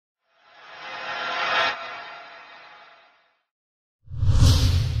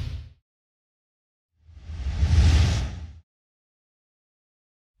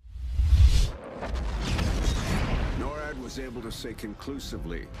able to say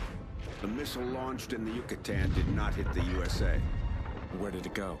conclusively the missile launched in the Yucatan did not hit the USA. Where did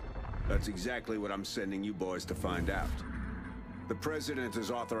it go? That's exactly what I'm sending you boys to find out. The President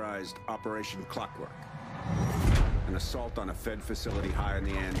has authorized Operation Clockwork. An assault on a Fed facility high in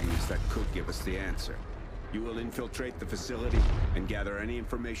the Andes that could give us the answer. You will infiltrate the facility and gather any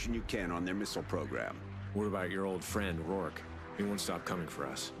information you can on their missile program. What about your old friend, Rourke? He won't stop coming for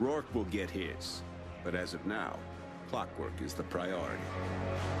us. Rourke will get his. But as of now, Clockwork is the priority.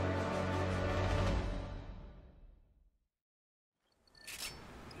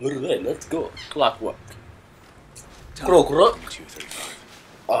 Alright, let's go. Clockwork. Clockwork.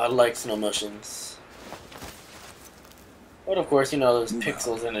 Oh, I like slow motions. But of course, you know, there's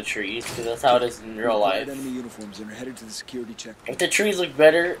pixels in the trees, because that's how it is in real life. Enemy uniforms and are headed to the security checkpoint. If the trees look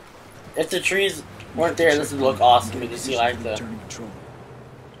better, if the trees weren't there, this would look awesome. You can see like the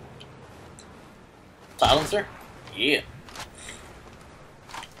silencer? Yeah.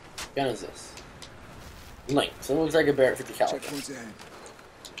 What gun is this? Link. So it looks like a Barrett 50 caliber. Checkpoints ahead.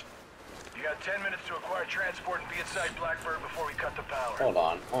 You got 10 minutes to acquire transport and be inside Blackbird before we cut the power. Hold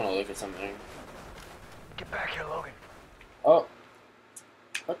on. I want to look at something. Get back here, Logan. Oh.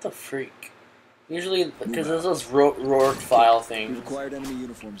 What the freak? Usually, because there's those Rourke file We've things. acquired enemy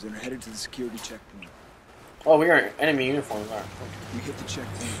uniforms and are headed to the security checkpoint. Oh, we are in enemy uniforms, aren't We hit the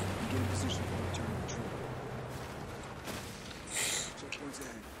checkpoint and get in position for return patrol. Checkpoints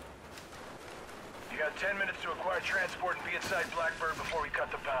ahead. You got 10 minutes to acquire transport and be inside Blackbird before we cut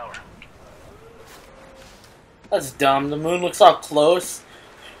the power. That's dumb. The moon looks all close,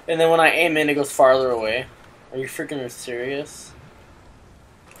 and then when I aim in, it goes farther away. Are you freaking serious?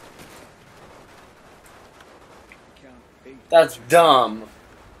 Count 8. That's dumb.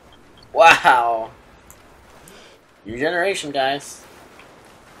 Wow. New generation, guys.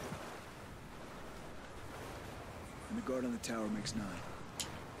 And the guard on the tower makes 9.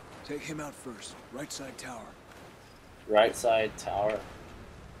 Take him out first. Right side tower. Right side tower.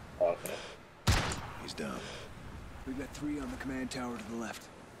 Okay. He's down. We've got 3 on the command tower to the left.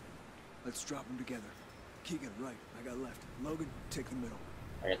 Let's drop them together. Keegan, right. I got left. Logan, take the middle.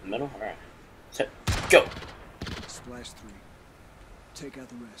 I got the middle? Alright. Go! Splash 3. Take out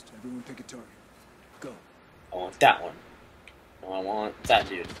the rest. Everyone pick a target. Go. I want that one. No, I want that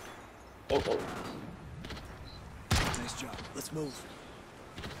dude. Oh, oh. Nice job. Let's move.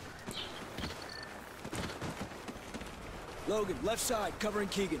 Logan, left side, covering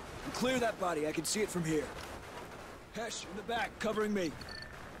Keegan. And clear that body. I can see it from here. Hesh, in the back, covering me.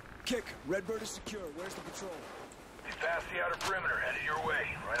 Kick. Redbird is secure. Where's the patrol? They passed the outer perimeter, headed your way.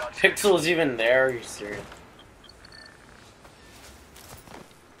 Right on. Pixel's even there? Are you serious?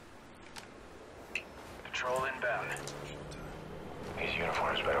 Patrol inbound. These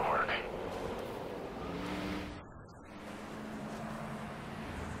uniforms better work.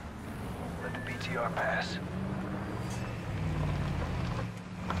 Let the BTR pass.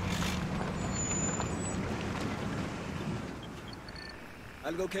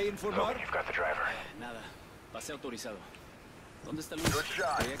 Algo que informar? Logan, you've got the driver. Nada. Pase autorizado. ¿Dónde está Good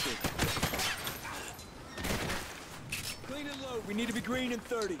shot. Clean and load. We need to be green in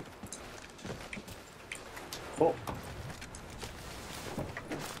 30. Oh.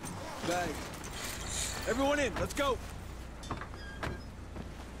 Bag. Everyone in. Let's go.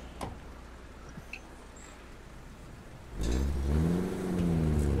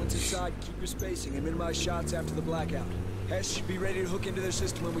 Once inside, keep your spacing and minimize shots after the blackout. Hesh, be ready to hook into their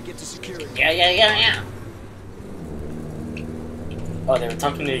system when we get to security. Yeah. Oh, they were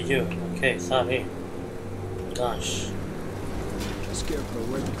talking to you. Okay, sorry. Gosh. Scarecrow,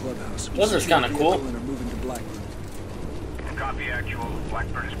 we're at the clubhouse. Those are kinda cool. And are moving to Blackbird. Copy actual.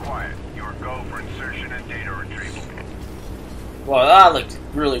 Blackbird is quiet. Your go for insertion and data retrieval. Well, that looked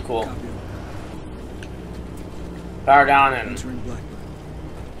really cool. Copy. Power down and... Entering Blackbird.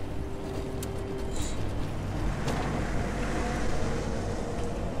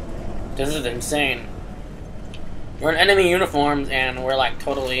 This is insane. We're in enemy uniforms and we're like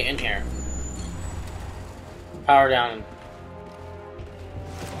totally in here. Power down.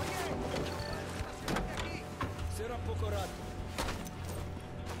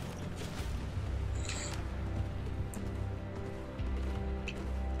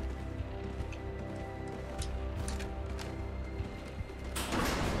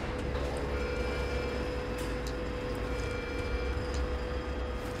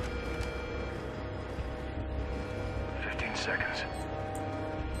 Seconds.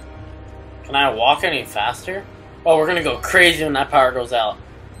 Can I walk any faster? Oh, we're gonna go crazy when that power goes out.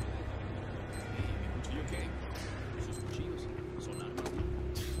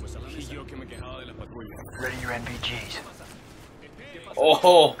 Ready your NVGs.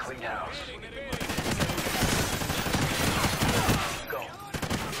 Oh. Clean house. Go.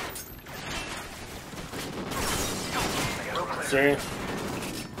 Sorry.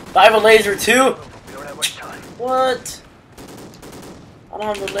 I have a laser too? We don't have much time. What? I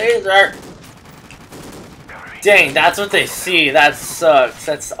don't have a laser. Cover me. Dang, that's what they see. That sucks.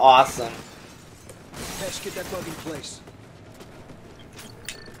 That's awesome. Hesh, get that bug in place.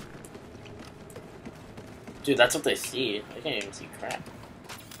 Dude, that's what they see. They can't even see crap.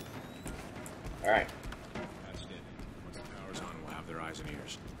 Alright. That's it. Once the power's on, we'll have their eyes and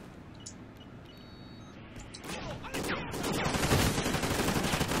ears.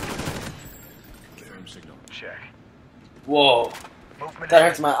 Confirm signal. Check. Whoa. Movement That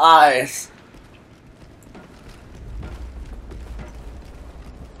hurts my eyes.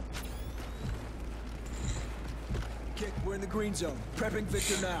 Kick, we're in the green zone. Prepping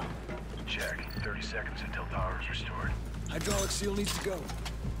Victor now. Check. 30 seconds until power is restored. Hydraulic seal needs to go.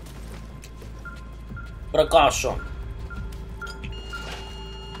 Precaution.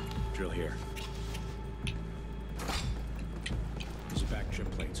 Drill here. There's a back trim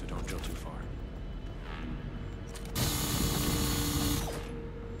plate, so don't drill too far.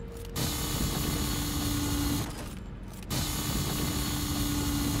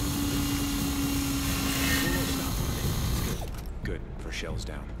 Good. First shell's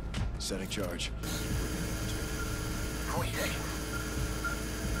down. Setting charge. Who are you taking?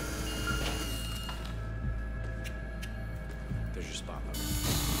 There's your spot lever.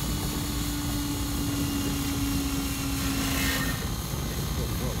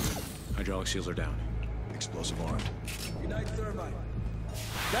 Hydraulic seals are down. Explosive armed. Ignite thermite.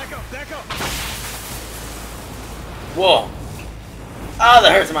 Back up, back up! Whoa. Ah,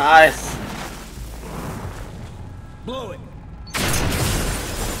 that hurts my eyes. Blow it.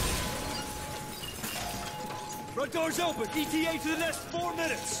 Front door's open. ETA to the next 4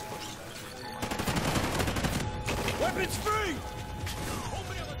 minutes. Weapons free!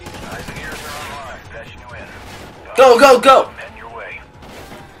 Eyes and ears are online. Patching you in. Go, go, go! Heading your way.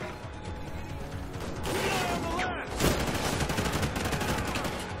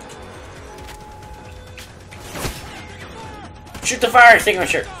 Shoot the fire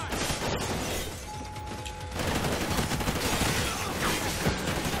extinguisher.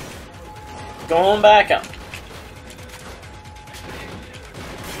 Going back up.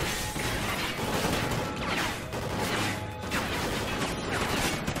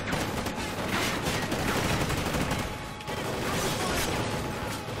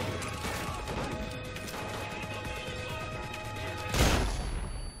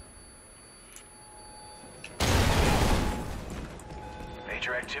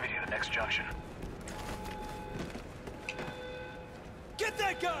 Major activity at the next junction. Get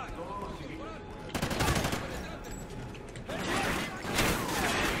that guy!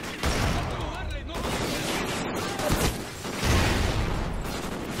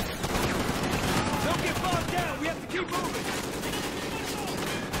 Don't get bogged down. We have to keep moving.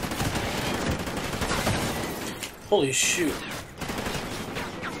 Holy shoot.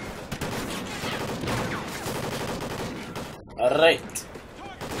 Alright.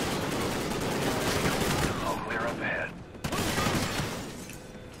 All clear up ahead.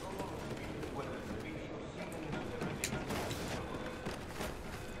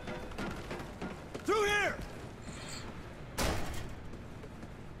 Through here!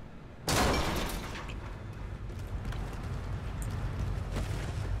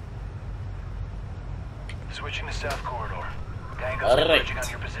 Switching to south corridor. Tango's Alright. converging on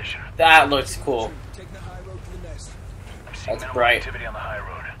your position. That looks cool. Take the high road to the nest. I'm seeing That's minimal bright. activity on the high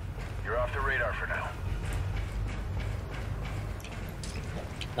road. You're off the radar for now.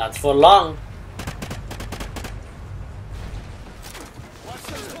 Not for long. Watch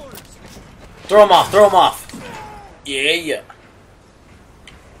those corners. Throw him off, throw him off. Yeah, yeah.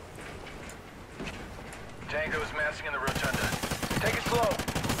 Tango is massing in the rotunda. Take it slow.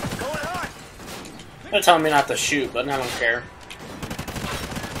 Going hot! They're telling me not to shoot, but I don't care.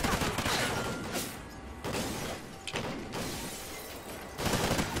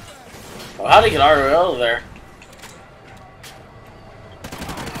 Oh, how'd he get RL there?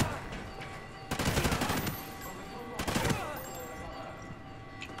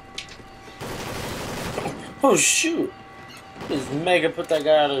 Oh shoot! This mega put that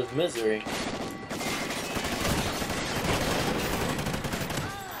guy out of his misery.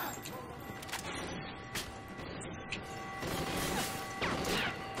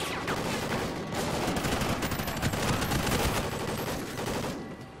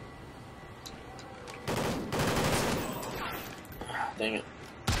 Dang it.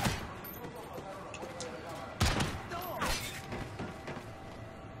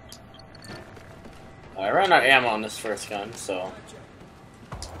 I ran out of ammo on this first gun, so.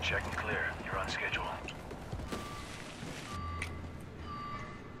 Check and clear. You're on schedule.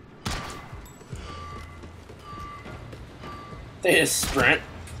 They just sprint.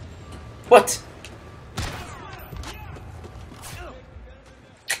 What?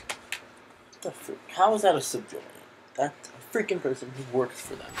 The freak? How is that a civilian? That's a freaking person who works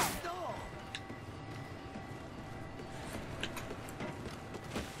for them.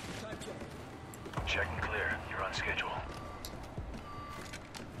 Check and clear. You're on schedule.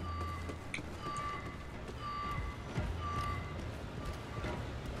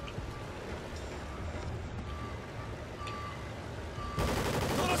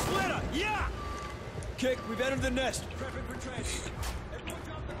 Kick, we've entered the nest. Prepping for transit. Everyone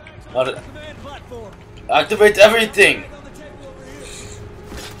drop the bags Not on it. the command platform. Activate everything! On the table over here.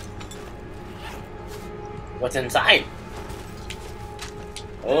 What's inside?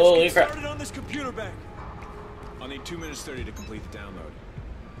 Holy Get crap. started on this computer bank. I'll need 2 minutes 30 to complete the download.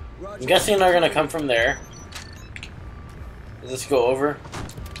 Roger. I'm guessing they're gonna come from there. Does this go over?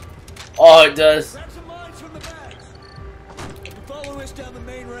 Oh, it does. Grab some mines from the bags. You follow us down the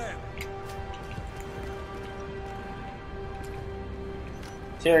main ramp.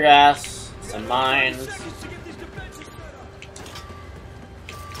 Tear gas, some mines. Seconds to get these defenses set up.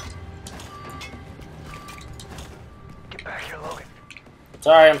 Get back here, Logan.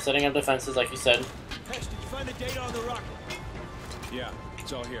 Sorry, I'm setting up defenses like you said. Hesh, did you find the data on the rocket? Yeah,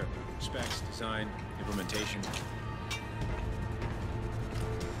 it's all here. Specs, design, implementation.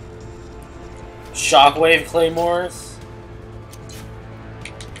 Shockwave claymores.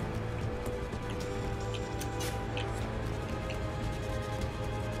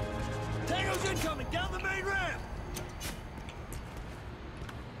 Tango's incoming, down the main ramp.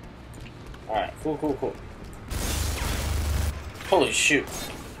 Alright, cool. Holy shoot.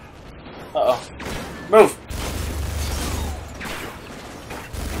 Uh-oh. Move!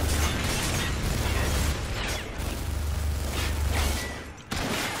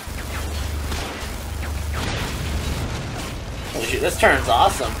 Holy shoot, this turn's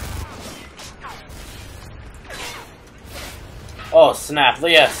awesome. Oh, snap.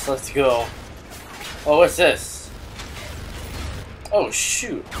 Yes, let's go. Oh, what's this? Oh,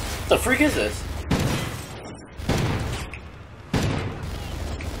 shoot. What the freak is this?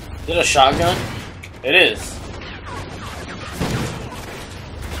 Is it a shotgun? It is.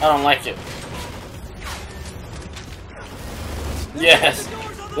 I don't like it. Yes,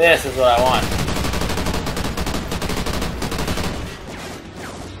 this is what I want.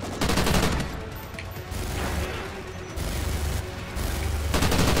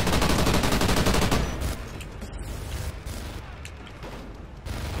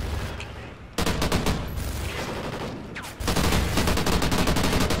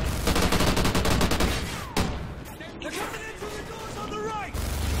 They're coming in through the doors on the right.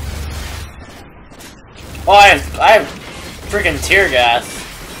 Oh, I have freaking tear gas.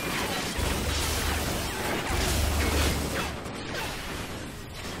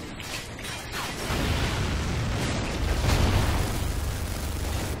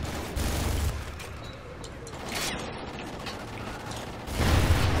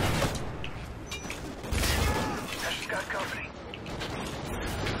 Hesh got company.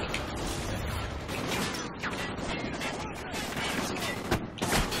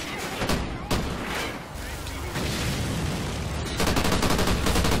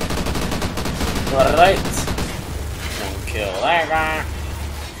 Right. Don't kill that guy.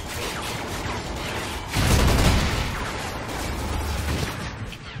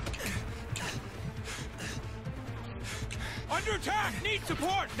 Under attack, need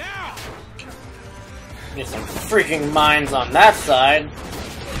support now. Get some freaking mines on that side.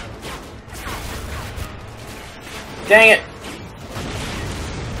 Dang it.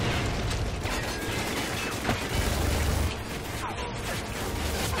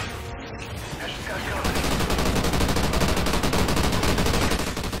 Hesh got company.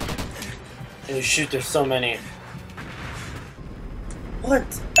 Holy shoot, there's so many. What?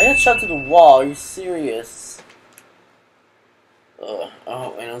 I got shot through the wall. Are you serious? Ugh.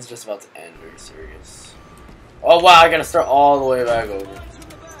 Oh, and it was just about to end. Are you serious? Oh wow, I gotta start all the way back over. Mines from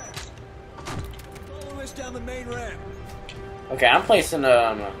the bags. Follow us down the main ramp. Okay, I'm placing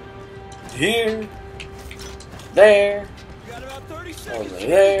here, there, You got about 30 seconds Over to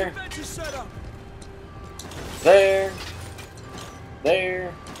there. get these defenses set up. there,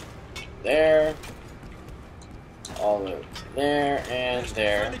 there, all the way there and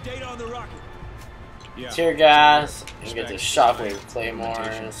there. Find the data on the rocket. Yeah. Tear gas and get the shockwave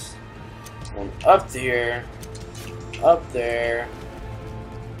claymores. One up here, up there,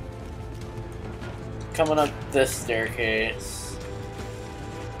 coming up this staircase.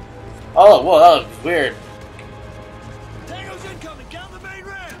 Oh, whoa, that looks weird. Tango's incoming, down the main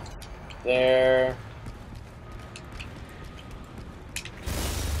ramp. There.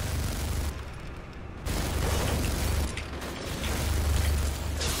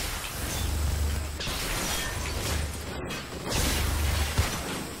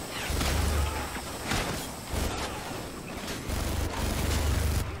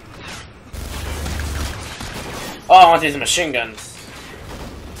 Oh, I want these machine guns.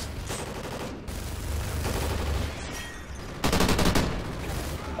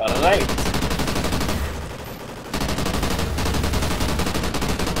 Alright.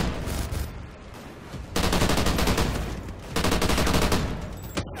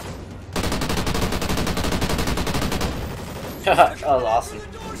 That was awesome.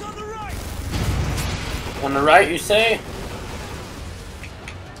 On the right, you say?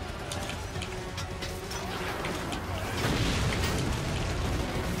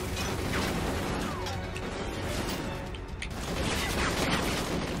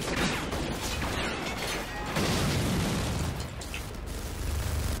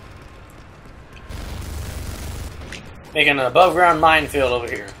 Making an above-ground minefield over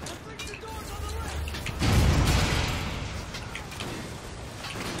here.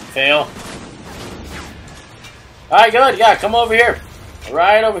 Fail. Alright, good. Yeah, come over here.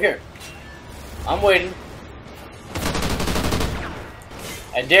 Right over here. I'm waiting.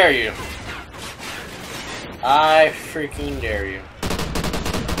 I dare you. I freaking dare you.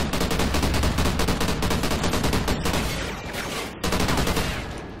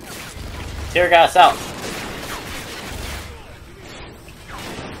 Tear gas out.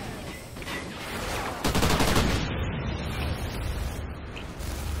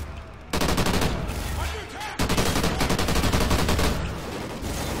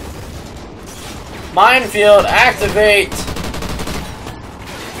 Minefield, activate!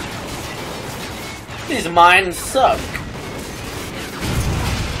 These mines suck.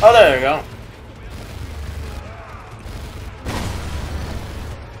 Oh, there we go.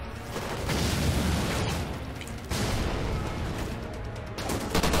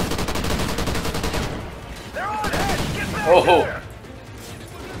 They're on ahead! Get back Oh. there!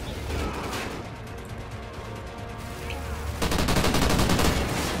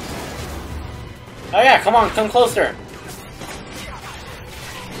 Oh yeah, come on, come closer.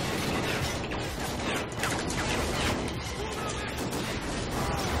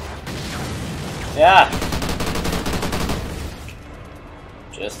 Yeah.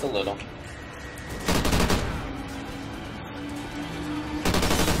 Just a little.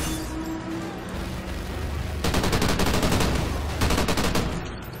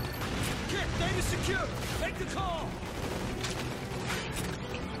 Kit, data secure. Make the call.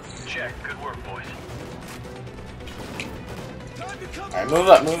 Check. Good work, boys. Time to cover. Alright, move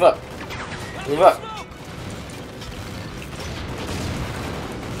up, move up. Move up.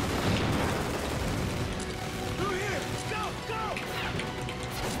 Through here. Go, go.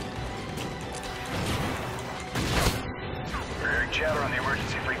 We're hearing chatter on the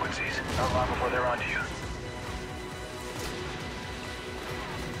emergency frequencies. Not long before they're onto you.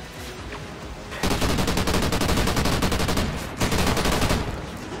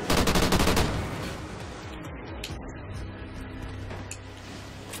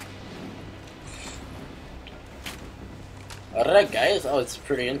 Alright guys, oh it's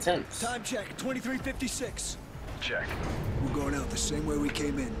pretty intense. Time check, 23:56. Check. We're going out the same way we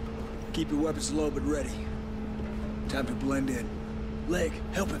came in. Keep your weapons low but ready. Time to blend in. Leg,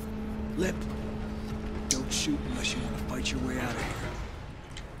 help him. Lip. Don't shoot unless you want to fight your way out of here.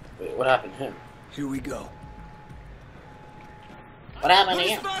 Wait, what happened to him? Here we go. What happened to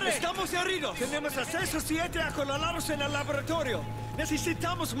him? Estamos heridos. Tenemos acceso 7 a colados en el laboratorio.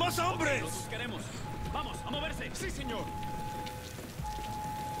 Necesitamos más hombres. Los queremos. Vamos, a moverse. Sí, señor.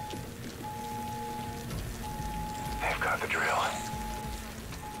 They've got the drill.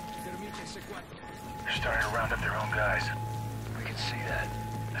 They're starting to round up their own guys. We can see that.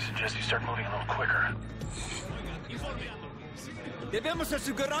 I suggest you start moving a little quicker. Debemos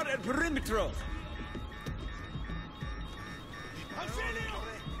asegurar el perímetro.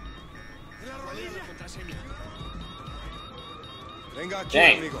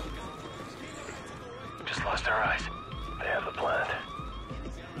 Dang. Just lost our eyes. They have the plan.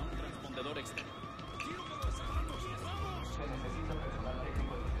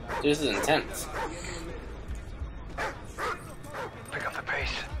 This is intense. Pick up the pace.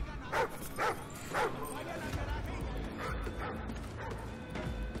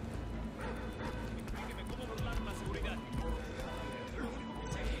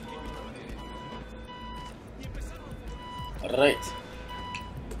 Right.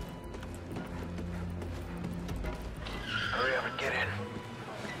 Hurry up and get in.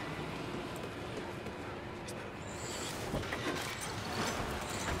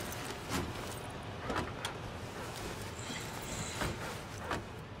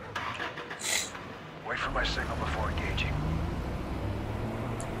 Wait for my signal before engaging.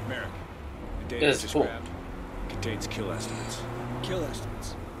 Merrick, the data This is just cool. grabbed contains kill estimates Kill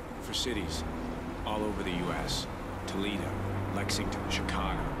estimates. for cities all over the U.S. Toledo, Lexington,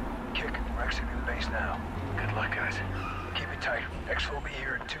 Chicago. Kick, we're exiting the base now. Good luck, guys. Keep it tight. X will be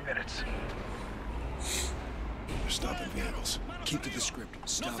here in 2 minutes. They're stopping vehicles. Keep to the script.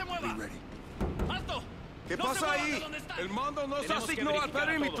 Stop and be ready. ¡Alto! ¿Qué ¡No se pasa muevan ahí? de dónde están! El mando nos Tenemos que asignó al verificar a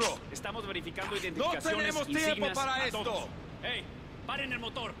perímetro. todos. Estamos verificando No identificaciones, tenemos tiempo insignias, para a esto. todos. ¡Ey! ¡Paren el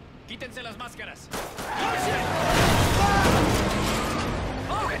motor! ¡Quítense las máscaras!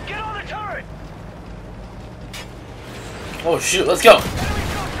 Logan, get on the turret! Oh shoot, let's go!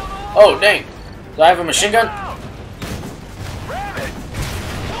 Oh dang! Do I have a machine gun? Ram it!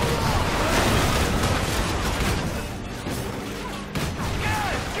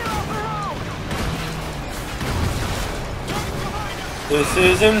 Guys, get off the road! This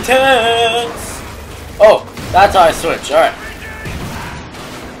is intense! Oh, that's how I switch, alright.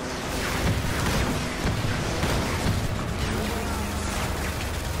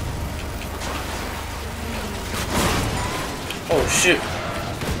 Oh shoot.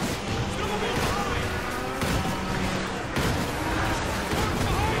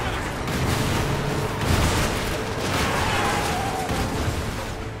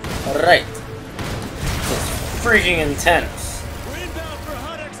 Alright. This is freaking intense. We're inbound for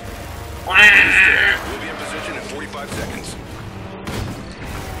hot exit. We'll be in position in 45 seconds.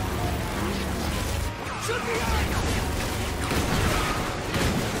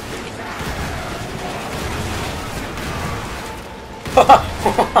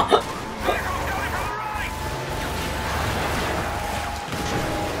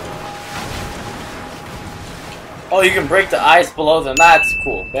 Oh, you can break the ice below them. That's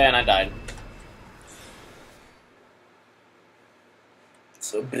cool. Man, I died.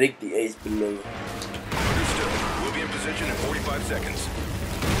 So break the ice below. Understood. We'll be in position in 45 seconds.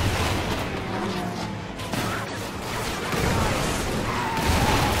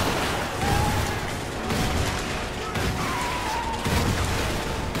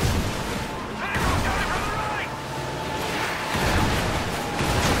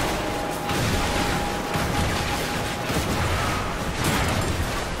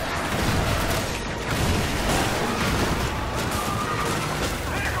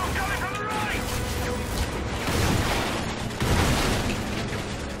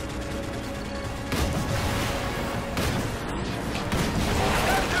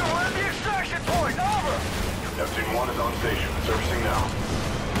 F-1 is on station. Servicing now.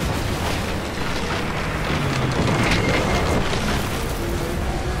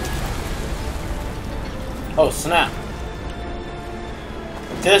 Oh, snap.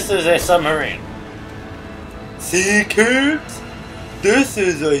 This is a submarine. See, kids? This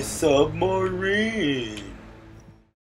is a submarine.